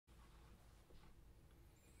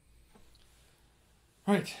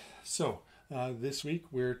Right, so this week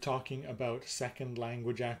we're talking about second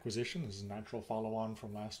language acquisition. This is a natural follow on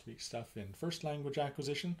from last week's stuff in first language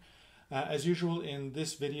acquisition. As usual, in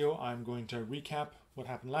this video, I'm going to recap what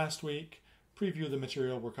happened last week, preview the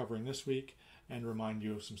material we're covering this week, and remind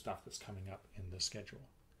you of some stuff that's coming up in the schedule.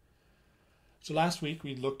 So last week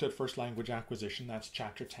we looked at first language acquisition. That's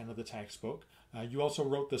chapter 10 of the textbook. You also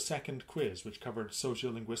wrote the second quiz, which covered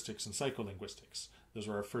sociolinguistics and psycholinguistics. Those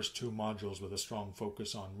were our first two modules with a strong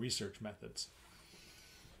focus on research methods.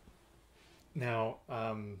 Now,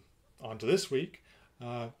 on to this week.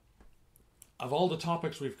 Of all the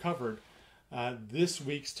topics we've covered, this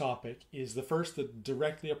week's topic is the first that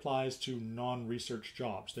directly applies to non-research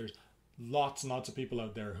jobs. There's lots and lots of people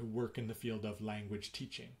out there who work in the field of language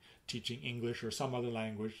teaching, teaching English or some other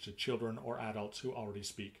language to children or adults who already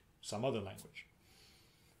speak some other language.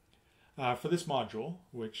 For this module,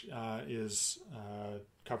 which is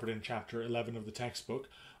covered in chapter 11 of the textbook,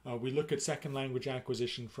 we look at second language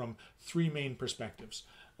acquisition from three main perspectives.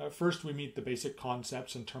 First, we meet the basic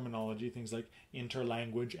concepts and terminology, things like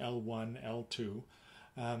interlanguage, L1,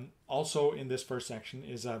 L2. Also in this first section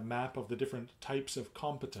is a map of the different types of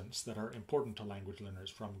competence that are important to language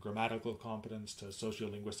learners, from grammatical competence to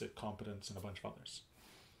sociolinguistic competence and a bunch of others.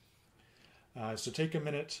 So take a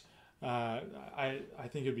minute. I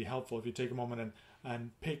think it would be helpful if you take a moment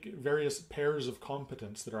and pick various pairs of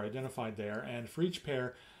competence that are identified there, and for each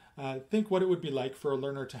pair, think what it would be like for a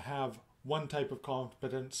learner to have one type of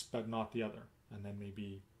competence but not the other, and then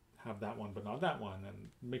maybe have that one but not that one, and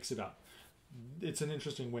mix it up. It's an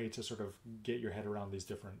interesting way to sort of get your head around these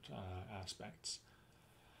different aspects.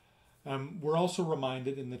 We're also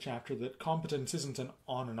reminded in the chapter that competence isn't an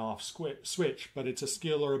on and off switch, but it's a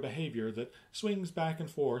skill or a behavior that swings back and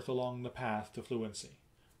forth along the path to fluency.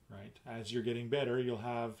 Right? As you're getting better, you'll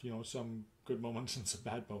have some good moments and some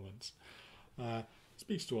bad moments.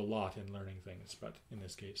 Speaks to a lot in learning things, but in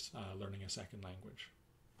this case, learning a second language.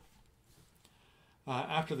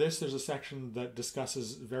 After this, there's a section that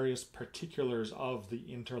discusses various particulars of the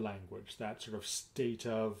interlanguage, that sort of state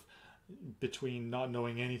of between not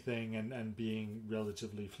knowing anything and being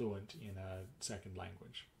relatively fluent in a second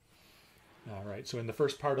language. All right, so in the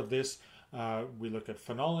first part of this, we look at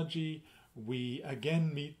phonology. We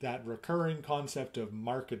again meet that recurring concept of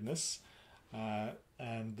markedness,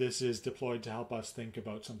 and this is deployed to help us think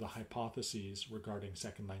about some of the hypotheses regarding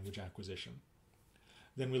second language acquisition.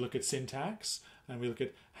 Then we look at syntax, and we look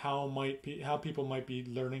at how people might be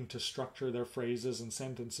learning to structure their phrases and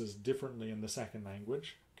sentences differently in the second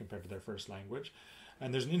language compared to their first language.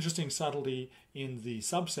 And there's an interesting subtlety in the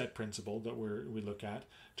subset principle that we look at.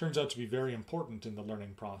 Turns out to be very important in the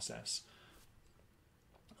learning process.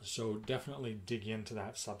 So definitely dig into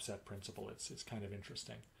that subset principle. It's kind of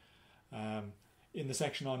interesting. In the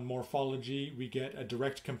section on morphology, we get a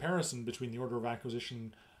direct comparison between the order of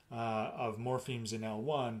acquisition of morphemes in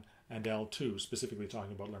L1 and L2, specifically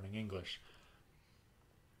talking about learning English.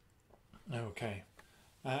 Okay,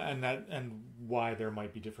 and why there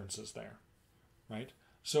might be differences there, right?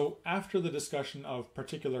 So after the discussion of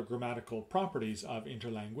particular grammatical properties of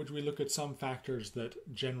interlanguage, we look at some factors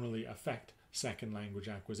that generally affect second language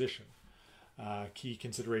acquisition. Key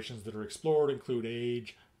considerations that are explored include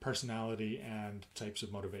age, personality, and types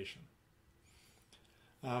of motivation.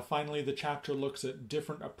 Finally, the chapter looks at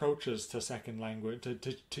different approaches to second language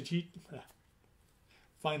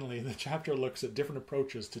Finally, the chapter looks at different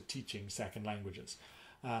approaches to teaching second languages.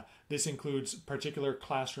 This includes particular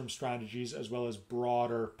classroom strategies as well as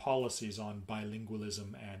broader policies on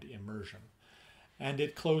bilingualism and immersion. And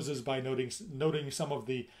it closes by noting some of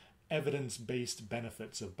the evidence-based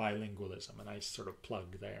benefits of bilingualism, a nice sort of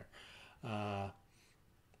plug there.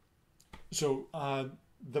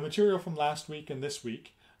 The material from last week and this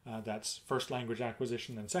week, that's first language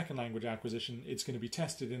acquisition and second language acquisition, it's going to be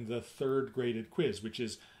tested in the third graded quiz, which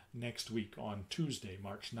is next week on Tuesday,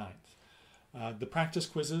 March 9th. The practice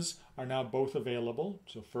quizzes are now both available,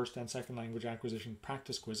 so first and second language acquisition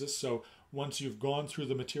practice quizzes. So once you've gone through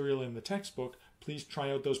the material in the textbook, please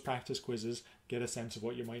try out those practice quizzes, get a sense of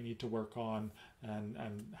what you might need to work on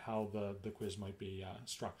and how the quiz might be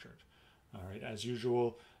structured. All right, as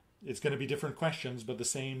usual, it's going to be different questions, but the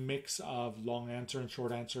same mix of long answer and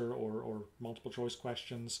short answer or multiple choice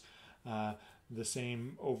questions. The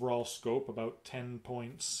same overall scope, about 10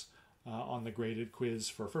 points on the graded quiz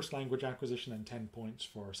for first language acquisition and 10 points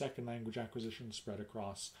for second language acquisition, spread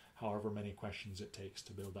across however many questions it takes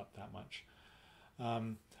to build up that much.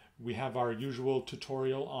 We have our usual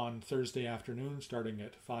tutorial on Thursday afternoon starting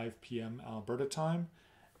at 5 p.m. Alberta time.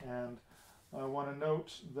 And I want to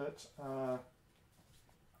note that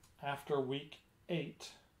after week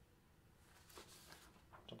 8,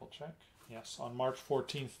 double check. Yes, on March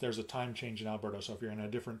 14th, there's a time change in Alberta. So if you're in a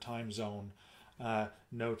different time zone,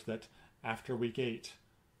 note that after week 8,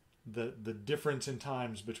 the difference in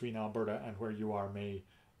times between Alberta and where you are may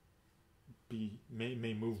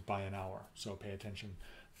move by an hour. So pay attention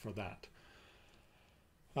for that.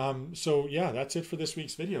 So yeah, that's it for this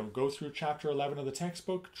week's video. Go through chapter 11 of the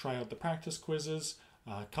textbook, try out the practice quizzes,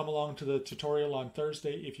 come along to the tutorial on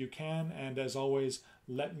Thursday if you can, and as always,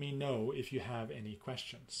 let me know if you have any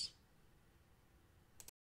questions.